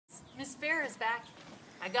Miss Bear is back.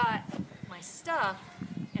 I got my stuff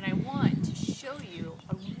and I want to show you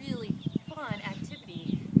a really fun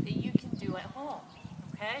activity that you can do at home,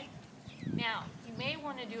 okay? Now, you may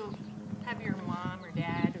want to have your mom or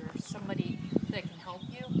dad or somebody that can help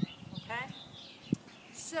you, okay?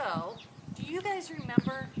 So, do you guys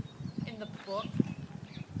remember in the book,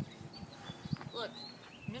 look,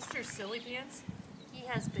 Mr. Sillypants, he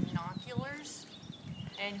has binoculars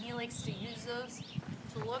and he likes to use those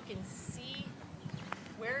to look and see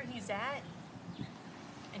where he's at.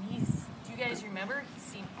 And do you guys remember? He's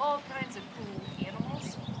seen all kinds of cool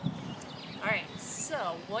animals. Alright,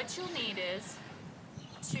 so what you'll need is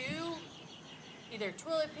either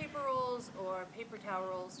toilet paper rolls or paper towel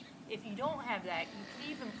rolls. If you don't have that, you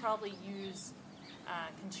can even probably use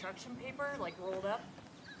construction paper, like rolled up,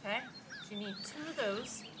 okay? So you need 2 of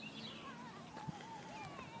those.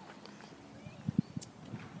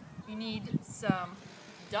 You need some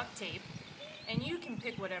duct tape, and you can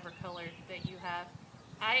pick whatever color that you have.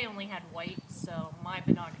 I only had white, so my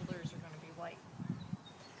binoculars are going to be white.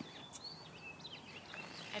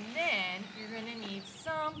 And then you're going to need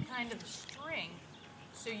some kind of string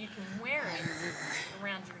so you can wear it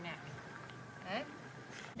around your neck. Okay?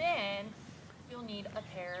 Then you'll need a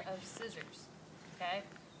pair of scissors. Okay?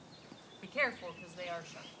 Be careful because they are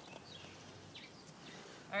sharp.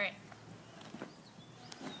 Alright.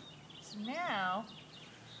 So now,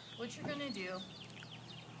 what you're going to do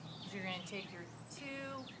is you're going to take your 2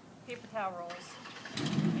 paper towel rolls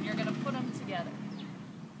and you're going to put them together.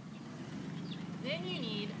 Then you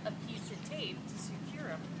need a piece of tape to secure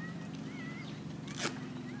them.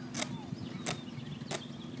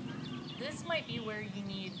 This might be where you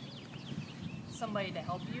need somebody to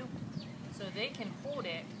help you so they can hold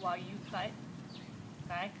it while you cut.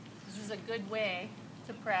 Okay? This is a good way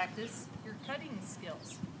to practice your cutting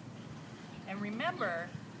skills. And remember,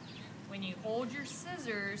 when you hold your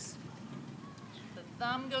scissors, the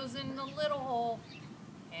thumb goes in the little hole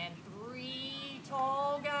and 3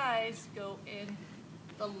 tall guys go in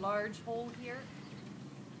the large hole here.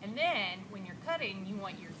 And then when you're cutting, you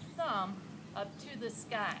want your thumb up to the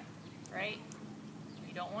sky, right?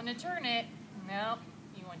 You don't want to turn it. No,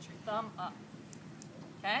 you want your thumb up.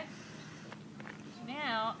 Okay?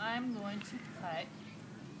 Now I'm going to cut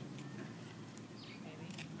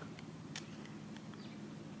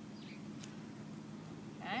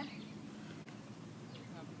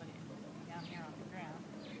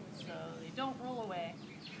don't roll away.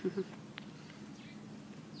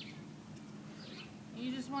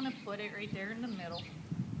 You just want to put it right there in the middle.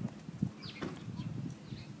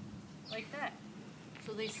 Like that.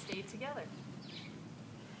 So they stay together.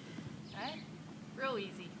 Okay? Real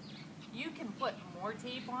easy. You can put more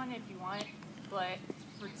tape on if you want, but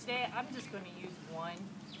for today I'm just going to use 1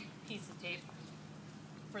 piece of tape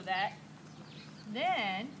for that.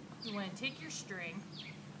 Then you want to take your string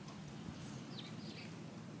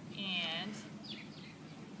and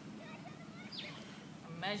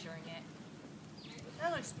I'm measuring it.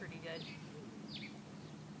 That looks pretty good.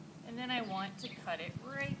 And then I want to cut it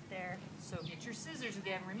right there. So get your scissors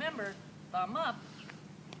again. Remember, thumb up.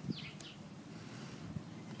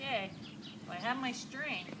 Okay, so I have my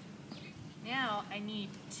string. Now I need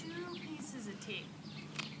 2 pieces of tape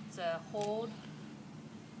to hold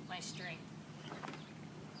my string.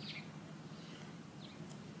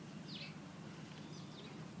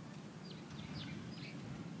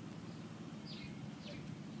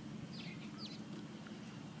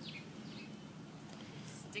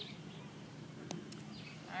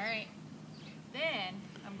 Alright, then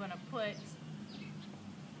I'm going to put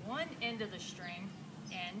one end of the string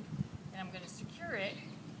in, and I'm going to secure it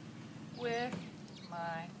with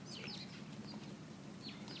my tape.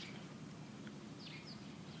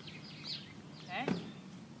 Okay,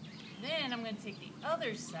 then I'm going to take the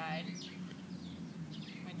other side,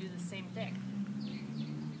 I'm going to do the same thing.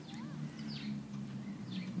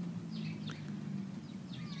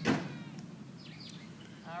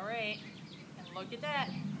 Alright, and look at that.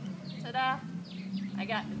 Ta-da! I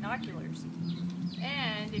got binoculars.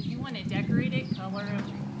 And if you want to decorate it, color it,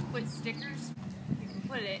 put stickers, you can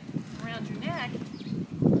put it around your neck.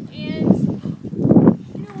 And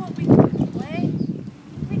you know what we can play?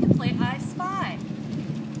 We can play I Spy.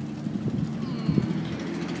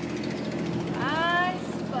 I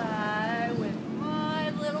spy with my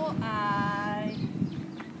little eye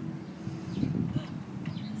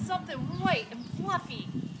something white and fluffy.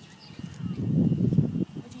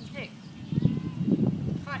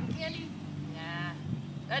 Candy? Nah,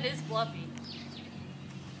 that is fluffy.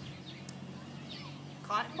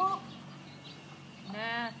 Cotton ball?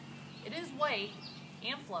 Nah, it is white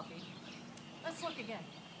and fluffy. Let's look again.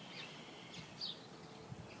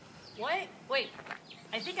 What? Wait,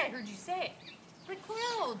 I think I heard you say it. The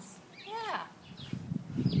clouds. Yeah.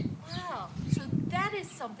 Wow. So that is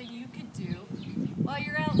something you could do while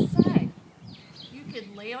you're outside. You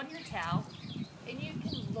could lay on your towel and you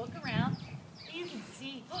can look around and you can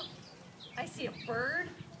see, oh, I see a bird.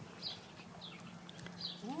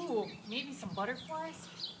 Ooh, maybe some butterflies.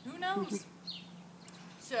 Who knows?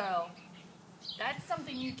 So that's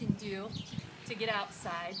something you can do to get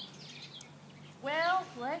outside. Well,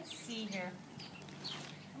 let's see here.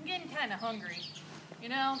 I'm getting kind of hungry. You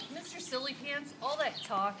know, Mr. Sillypants, all that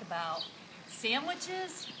talk about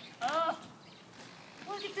sandwiches. Oh,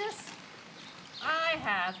 look at this. I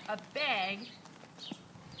have a bag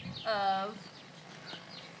of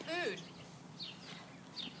food.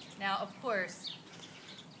 Now, of course,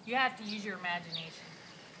 you have to use your imagination.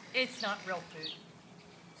 It's not real food.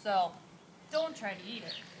 So, don't try to eat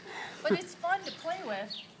it. But it's fun to play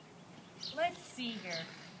with. Let's see here.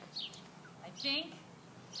 I think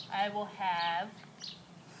I will have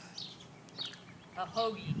a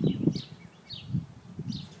hoagie.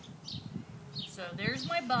 So there's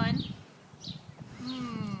my bun.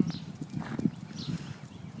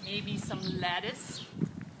 Maybe some lettuce.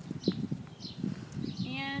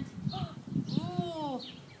 And, ooh,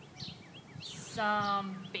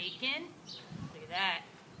 some bacon. Look at that.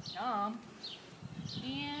 Yum.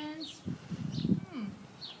 And,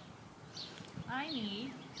 I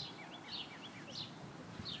need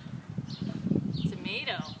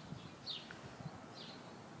tomato.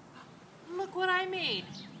 Look what I made.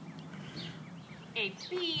 A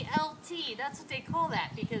BLT. That's what they call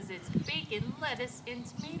that because it's bacon, lettuce, and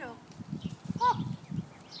tomato. Oh.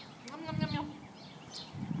 Yum, yum, yum, yum.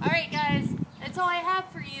 All right, guys. That's all I have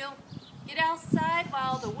for you. Get outside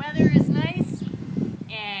while the weather is nice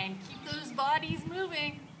and keep those bodies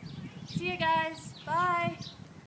moving. See you guys. Bye.